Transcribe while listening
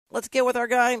let's get with our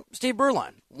guy, Steve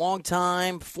Berline,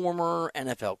 longtime former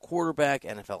NFL quarterback,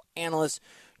 NFL analyst,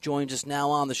 joins us now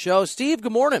on the show. Steve,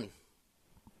 good morning.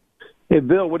 Hey,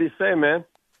 Bill, what do you say, man?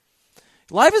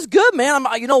 Life is good, man.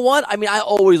 You know what? I mean, I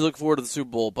always look forward to the Super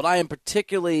Bowl, but I am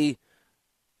particularly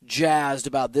jazzed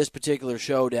about this particular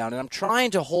showdown, and I'm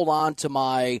trying to hold on to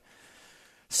my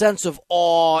sense of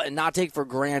awe and not take for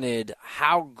granted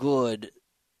how good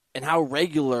and how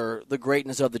regular the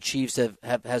greatness of the Chiefs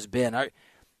has been.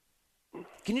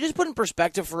 Can you just put in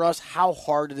perspective for us how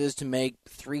hard it is to make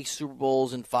 3 Super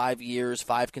Bowls in 5 years,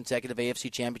 5 consecutive AFC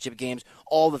Championship games,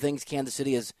 all the things Kansas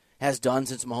City has done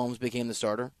since Mahomes became the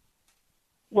starter?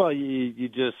 Well, you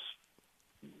just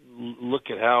look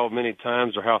at how many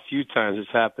times or how few times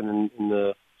it's happened in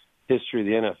the history of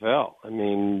the NFL. I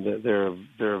mean, there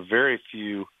are very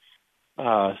few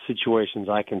situations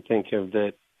I can think of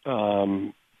that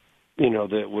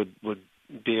that would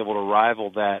be able to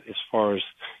rival that as far as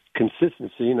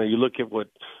consistency. You look at what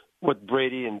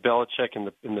Brady and Belichick and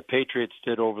the Patriots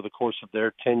did over the course of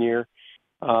their tenure.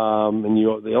 And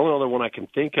the only other one I can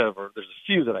think of, or there's a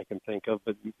few that I can think of,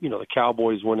 but the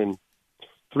Cowboys winning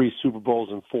 3 Super Bowls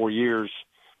in 4 years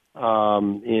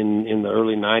in the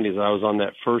early 90s. I was on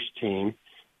that first team.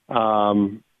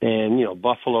 And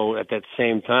Buffalo at that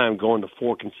same time going to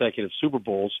 4 consecutive Super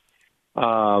Bowls,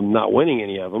 not winning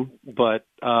any of them. But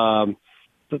the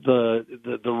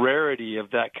rarity of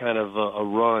that kind of a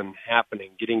run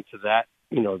happening, getting to that,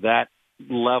 that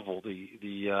level,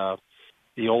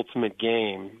 the ultimate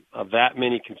game of that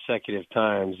many consecutive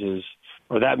times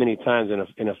or that many times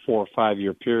in a 4 or 5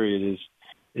 year period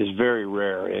is very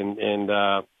rare. And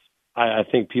I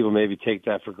think people maybe take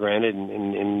that for granted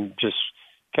and just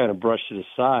kind of brush it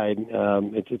aside.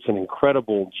 It's an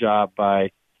incredible job by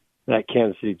that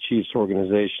Kansas City Chiefs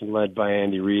organization led by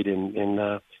Andy Reid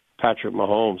and Patrick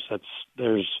Mahomes.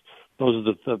 Those are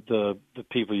the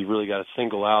people you really got to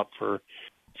single out for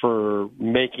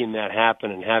making that happen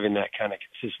and having that kind of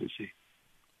consistency.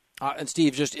 And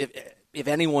Steve, just if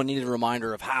anyone needed a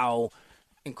reminder of how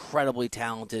incredibly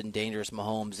talented and dangerous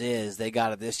Mahomes is, they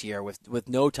got it this year with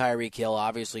no Tyreek Hill.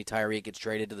 Obviously, Tyreek gets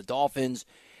traded to the Dolphins,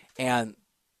 and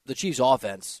the Chiefs'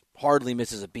 offense hardly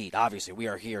misses a beat. Obviously, we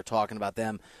are here talking about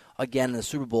them again in the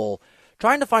Super Bowl.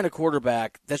 Trying to find a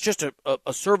quarterback that's just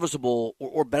a serviceable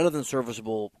or better than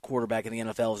serviceable quarterback in the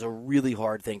NFL is a really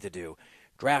hard thing to do.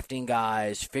 Drafting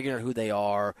guys, figuring out who they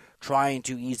are, trying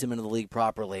to ease them into the league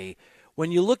properly.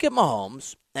 When you look at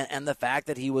Mahomes and the fact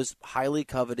that he was highly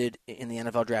coveted in the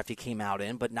NFL draft he came out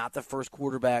in, but not the first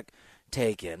quarterback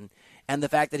taken, and the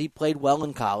fact that he played well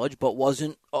in college but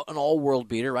wasn't an all-world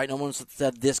beater, right? No one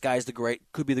said this guy's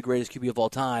could be the greatest QB of all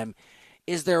time.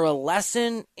 Is there a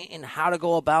lesson in how to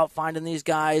go about finding these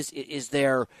guys? Is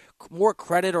there more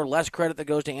credit or less credit that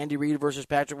goes to Andy Reid versus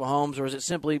Patrick Mahomes, or is it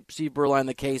simply Steve Berline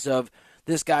the case of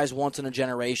this guy's once in a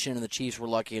generation and the Chiefs were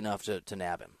lucky enough to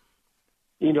nab him?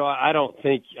 I don't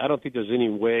think there's any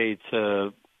way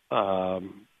to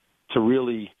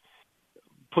really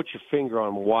put your finger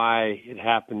on why it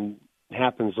happens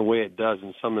the way it does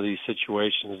in some of these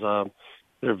situations.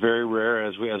 They're very rare,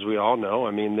 as we all know.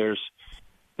 I mean, there's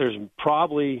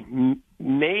probably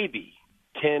maybe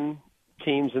 10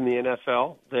 teams in the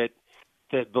NFL that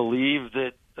believe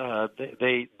that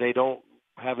they don't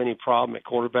have any problem at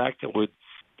quarterback that would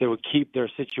keep their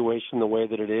situation the way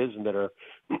that it is and that are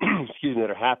that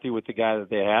are happy with the guy that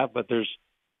they have. But there's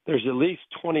at least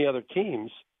 20 other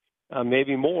teams,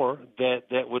 maybe more,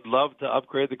 that would love to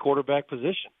upgrade the quarterback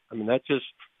position. I mean, that just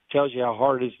tells you how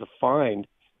hard it is to find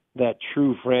that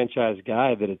true franchise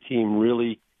guy that a team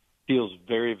really feels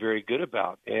very, very good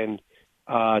about. And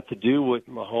to do what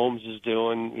Mahomes is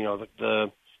doing,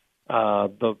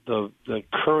 the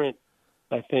current,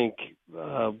 I think,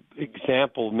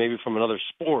 example maybe from another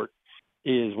sport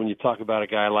is when you talk about a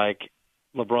guy like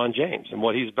LeBron James and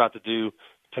what he's about to do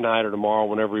tonight or tomorrow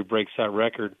whenever he breaks that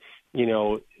record.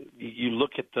 You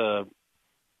look at the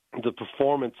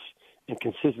performance and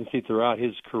consistency throughout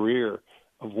his career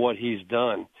of what he's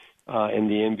done in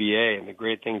the NBA and the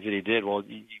great things that he did. Well,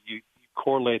 you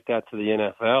correlate that to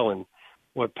the NFL, and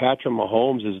what Patrick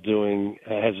Mahomes has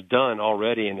done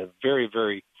already in a very,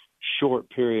 very short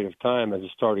period of time as a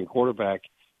starting quarterback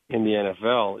in the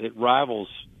NFL, it rivals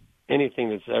anything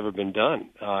that's ever been done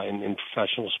in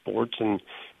professional sports. And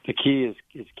the key is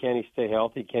can he stay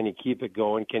healthy? Can he keep it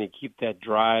going? Can he keep that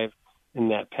drive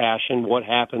and that passion? What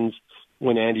happens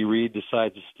when Andy Reid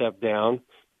decides to step down?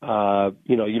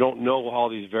 You don't know all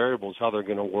these variables, how they're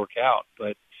going to work out.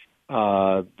 But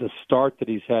the start that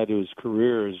he's had to his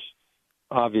career is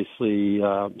obviously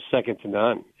second to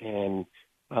none. And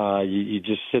you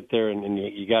just sit there and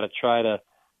you got to try to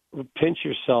pinch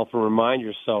yourself and remind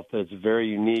yourself that it's very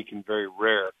unique and very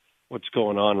rare what's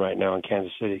going on right now in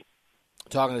Kansas City.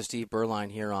 Talking to Steve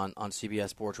Berline here on CBS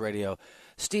Sports Radio.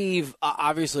 Steve,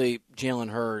 obviously Jalen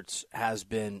Hurts has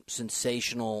been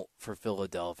sensational for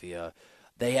Philadelphia.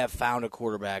 They have found a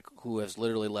quarterback who has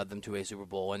literally led them to a Super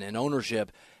Bowl, and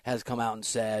ownership has come out and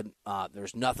said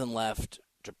there's nothing left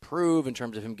to prove in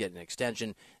terms of him getting an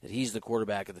extension, that he's the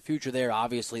quarterback of the future there.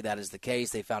 Obviously, that is the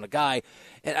case. They found a guy,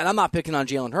 and I'm not picking on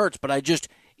Jalen Hurts, but it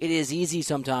is easy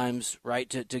sometimes, right,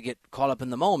 to get caught up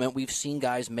in the moment. We've seen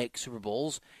guys make Super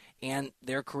Bowls, and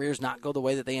their careers not go the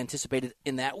way that they anticipated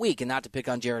in that week. And not to pick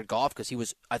on Jared Goff, because he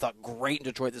was, I thought, great in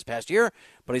Detroit this past year,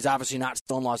 but he's obviously not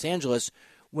still in Los Angeles.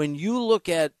 When you look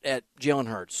at Jalen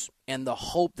Hurts and the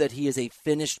hope that he is a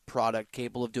finished product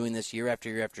capable of doing this year after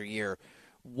year after year,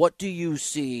 what do you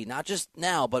see, not just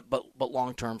now, but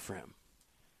long-term for him?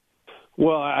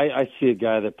 Well, I see a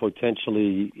guy that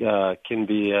potentially can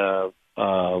be a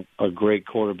great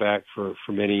quarterback for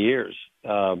many years.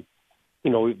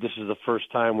 This is the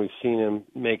first time we've seen him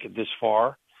make it this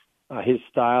far. His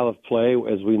style of play,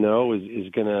 as we know, is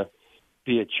going to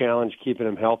be a challenge keeping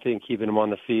him healthy and keeping him on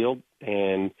the field.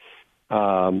 And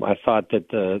I thought that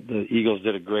the Eagles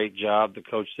did a great job. The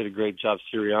coach did a great job,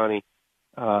 Sirianni,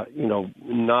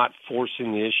 not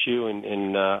forcing the issue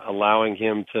and allowing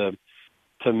him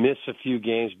to miss a few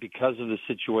games because of the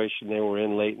situation they were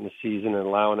in late in the season, and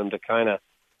allowing him to kind of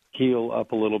heal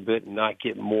up a little bit and not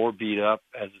get more beat up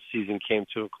as the season came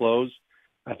to a close.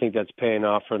 I think that's paying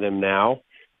off for them now.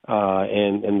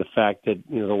 And the fact that,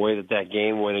 the way that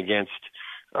game went against,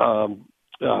 a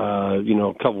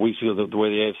couple weeks ago, the way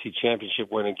the AFC Championship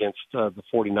went against the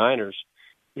 49ers,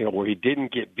 where he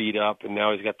didn't get beat up, and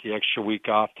now he's got the extra week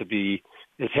off to be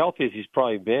as healthy as he's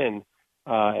probably been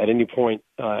at any point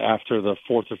after the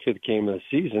fourth or fifth game of the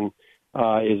season,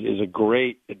 is a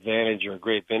great advantage or a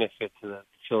great benefit to the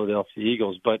Philadelphia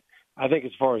Eagles. But I think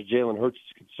as far as Jalen Hurts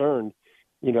is concerned,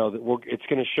 it's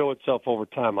going to show itself over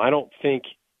time. I don't think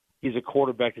he's a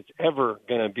quarterback that's ever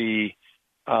going to be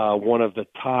one of the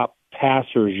top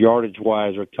passers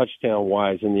yardage-wise or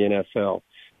touchdown-wise in the NFL.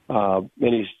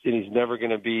 And he's never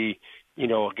going to be,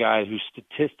 a guy whose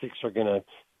statistics are going to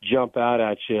jump out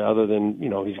at you, other than,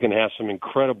 he's going to have some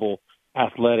incredible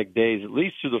athletic days, at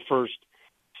least through the first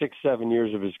 6-7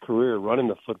 years of his career running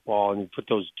the football, and you put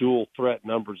those dual threat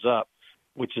numbers up,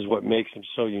 which is what makes him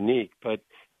so unique. But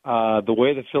the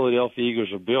way the Philadelphia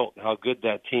Eagles are built, how good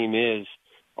that team is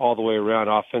all the way around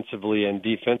offensively and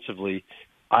defensively,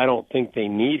 I don't think they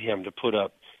need him to put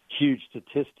up huge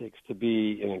statistics to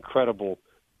be an incredible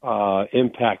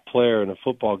impact player in a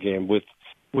football game with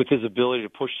his ability to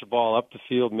push the ball up the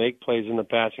field, make plays in the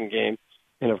passing game.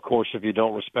 And, of course, if you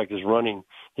don't respect his running,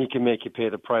 he can make you pay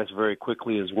the price very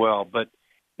quickly as well. But,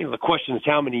 the question is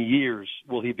how many years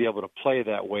will he be able to play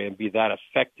that way and be that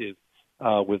effective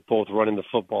with both running the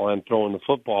football and throwing the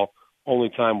football? Only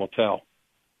time will tell.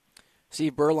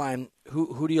 Steve Berline,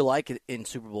 who do you like in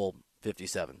Super Bowl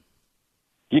 57?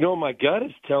 My gut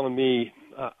is telling me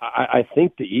I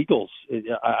think the Eagles. This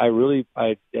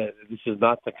is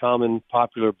not the common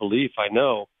popular belief, I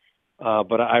know,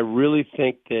 but I really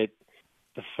think that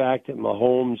the fact that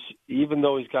Mahomes, even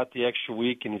though he's got the extra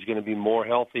week and he's going to be more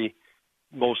healthy,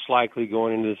 most likely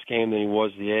going into this game than he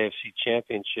was the AFC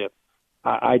Championship,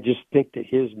 I just think that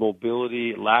his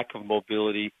lack of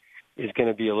mobility, is going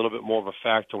to be a little bit more of a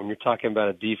factor when you're talking about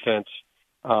a defense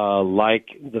like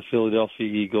the Philadelphia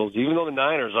Eagles. Even though the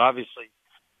Niners obviously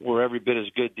were every bit as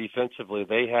good defensively,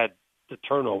 they had the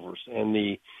turnovers and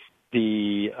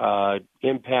the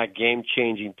impact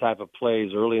game-changing type of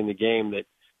plays early in the game that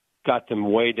got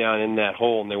them way down in that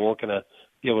hole, and they weren't going to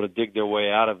be able to dig their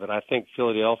way out of it. I think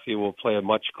Philadelphia will play a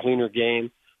much cleaner game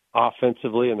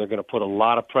offensively, and they're going to put a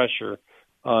lot of pressure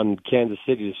on Kansas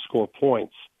City to score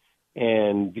points.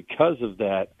 And because of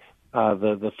that,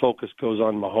 the focus goes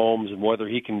on Mahomes and whether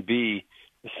he can be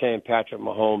the St. Patrick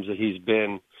Mahomes that he's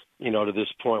been, to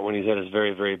this point when he's at his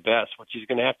very, very best, which he's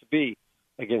going to have to be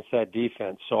against that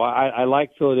defense. So I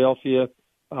like Philadelphia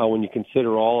when you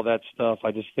consider all of that stuff.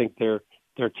 I just think their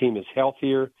team is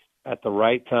healthier at the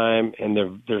right time, and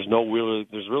there's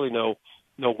really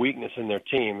no weakness in their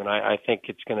team, and I think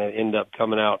it's going to end up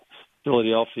coming out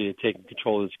Philadelphia taking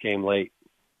control of this game late.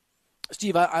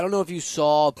 Steve, I don't know if you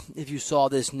saw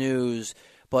this news,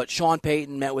 but Sean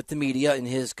Payton met with the media in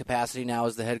his capacity now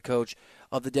as the head coach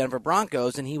of the Denver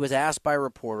Broncos, and he was asked by a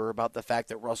reporter about the fact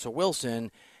that Russell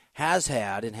Wilson has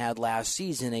had and had last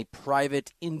season a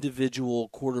private individual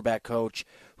quarterback coach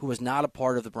who was not a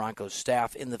part of the Broncos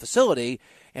staff in the facility.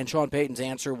 And Sean Payton's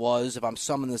answer was, if I'm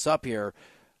summing this up here,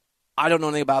 I don't know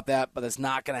anything about that, but it's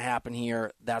not going to happen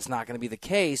here. That's not going to be the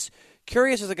case.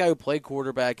 Curious as a guy who played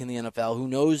quarterback in the NFL, who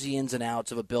knows the ins and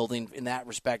outs of a building in that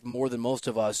respect more than most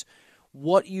of us,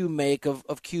 what you make of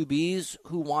QBs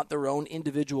who want their own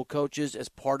individual coaches as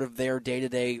part of their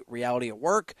day-to-day reality at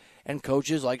work, and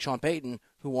coaches like Sean Payton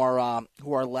who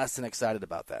are less than excited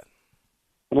about that.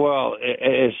 Well,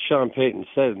 as Sean Payton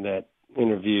said in that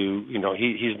interview,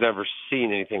 he's never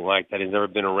seen anything like that. He's never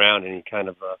been around any kind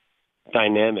of a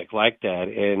dynamic like that,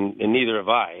 and neither have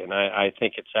I. And I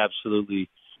think it's absolutely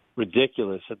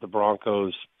ridiculous that the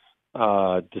Broncos,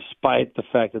 despite the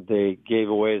fact that they gave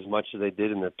away as much as they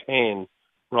did and they're paying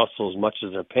Russell as much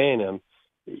as they're paying him,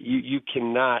 you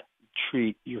cannot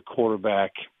treat your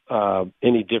quarterback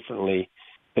any differently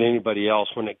than anybody else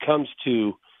when it comes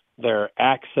to their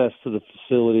access to the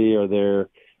facility or their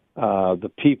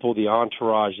the people, the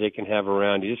entourage they can have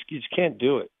around. You just can't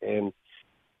do it. And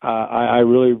I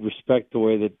really respect the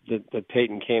way that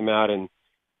Peyton came out and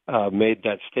made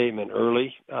that statement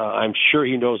early. I'm sure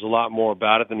he knows a lot more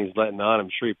about it than he's letting on. I'm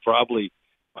sure he probably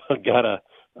got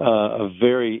a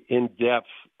very in-depth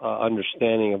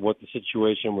understanding of what the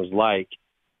situation was like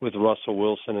with Russell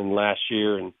Wilson in last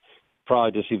year, and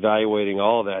probably just evaluating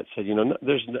all of that, said,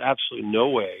 there's absolutely no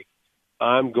way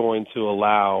I'm going to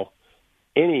allow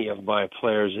any of my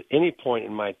players at any point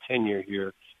in my tenure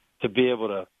here to be able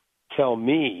to tell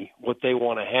me what they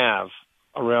want to have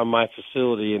around my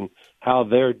facility and how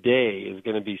their day is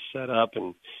going to be set up,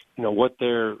 and what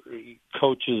their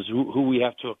coaches, who we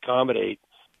have to accommodate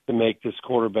to make this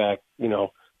quarterback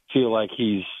feel like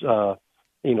he's on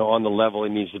the level he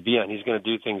needs to be on. He's going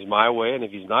to do things my way, and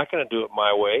if he's not going to do it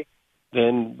my way,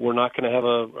 then we're not going to have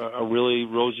a really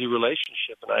rosy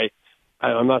relationship. And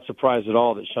I'm not surprised at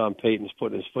all that Sean Payton's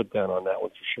putting his foot down on that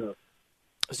one for sure.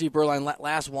 Steve Berline,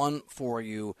 last one for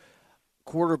you.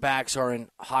 Quarterbacks are in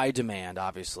high demand,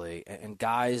 obviously, and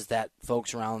guys that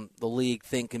folks around the league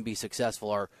think can be successful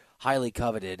are highly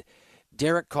coveted.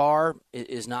 Derek Carr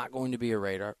is not going to be a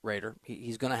Raider.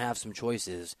 He's going to have some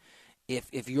choices.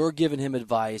 If you're giving him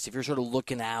advice, if you're sort of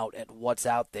looking out at what's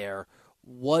out there,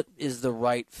 what is the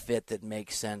right fit that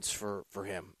makes sense for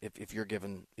him? If you're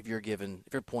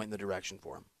pointing the direction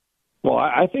for him. Well,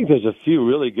 I think there's a few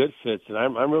really good fits, and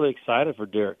I'm really excited for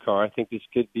Derek Carr. I think this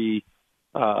could be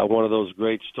one of those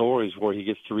great stories where he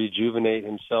gets to rejuvenate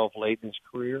himself late in his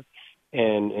career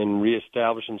and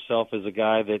reestablish himself as a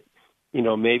guy that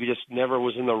maybe just never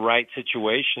was in the right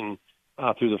situation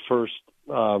through the first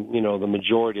the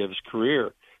majority of his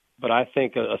career. But I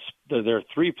think there are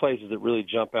three places that really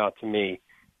jump out to me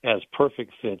as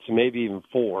perfect fits, maybe even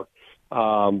four.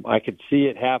 I could see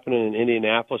it happening in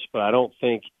Indianapolis, but I don't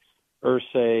think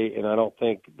Irsay, and I don't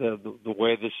think the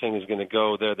way this thing is going to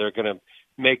go, they're going to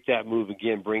make that move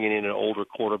again, bringing in an older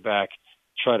quarterback,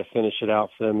 try to finish it out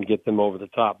for them and get them over the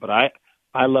top. But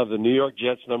I love the New York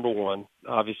Jets, number one.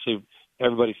 Obviously,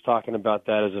 everybody's talking about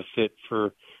that as a fit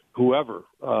for whoever,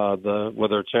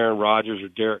 whether it's Aaron Rodgers or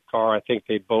Derek Carr. I think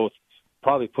they both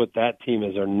probably put that team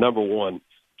as their number one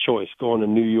choice, going to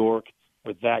New York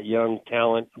with that young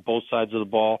talent on both sides of the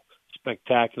ball,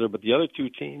 spectacular. But the other two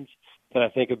teams that I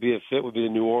think would be a fit would be the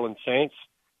New Orleans Saints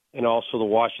and also the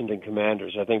Washington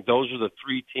Commanders. I think those are the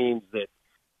three teams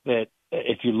that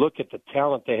if you look at the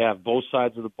talent they have, both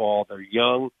sides of the ball, they're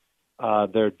young.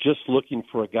 They're just looking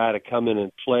for a guy to come in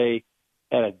and play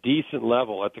at a decent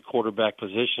level at the quarterback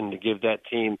position to give that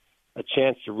team a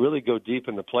chance to really go deep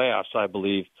in the playoffs, I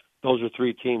believe. Those are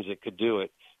three teams that could do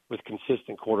it with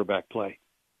consistent quarterback play.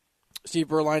 Steve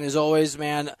Berline, as always,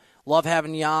 man, love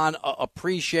having you on.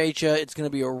 Appreciate you. It's going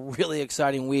to be a really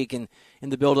exciting week in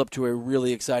the build-up to a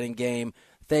really exciting game.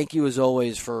 Thank you, as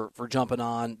always, for jumping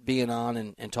on, being on,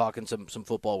 and talking some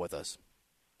football with us.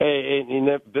 Hey, and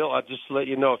Bill, I'll just let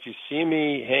you know, if you see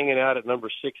me hanging out at number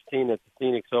 16 at the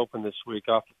Phoenix Open this week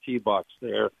off the tee box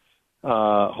there,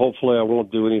 hopefully I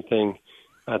won't do anything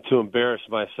to embarrass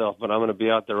myself, but I'm going to be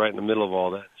out there right in the middle of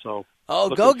all that. So,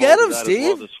 go get him, Steve.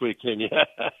 Well this weekend,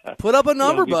 yeah. Put up a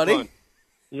number, buddy. Fun.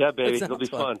 Yeah, baby, it'll be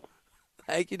fun.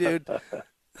 Thank you, dude.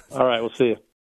 All right, we'll see you.